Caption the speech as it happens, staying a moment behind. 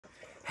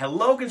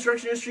Hello,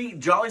 construction industry.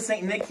 Jolly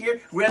St. Nick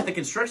here. We're at the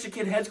Construction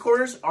Kid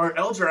headquarters. Our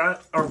elves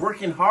are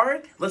working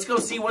hard. Let's go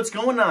see what's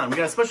going on. We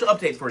got a special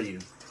update for you.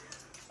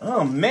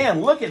 Oh man,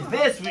 look at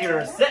this. We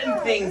are setting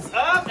things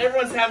up.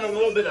 Everyone's having a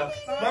little bit of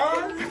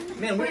fun.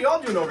 Man, what are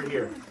y'all doing over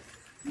here?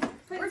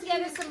 Put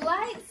together some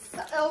lights.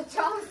 Oh,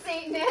 Jolly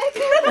St. Nick.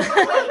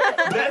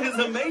 That is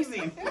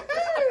amazing.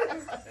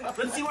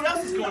 Let's see what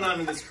else is going on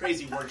in this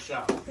crazy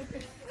workshop.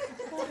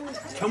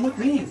 Come with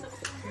me.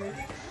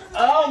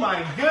 Oh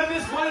my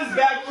goodness, what is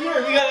back here?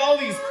 We got all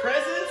these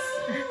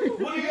presents.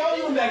 What are y'all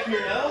doing back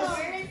here, elves?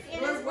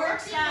 We're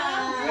workshop.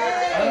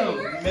 Oh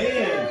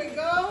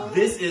man,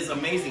 this is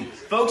amazing.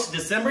 Folks,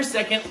 December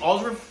 2nd,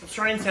 Alder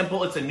Shrine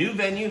Temple. It's a new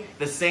venue,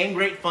 the same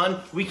great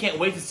fun. We can't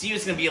wait to see you.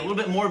 It's going to be a little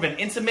bit more of an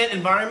intimate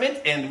environment,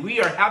 and we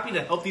are happy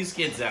to help these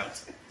kids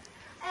out.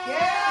 Yay!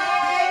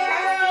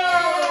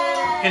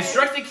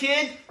 Construct a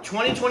Kid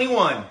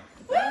 2021.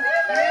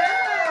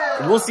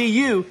 We'll see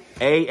you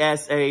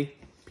ASAP.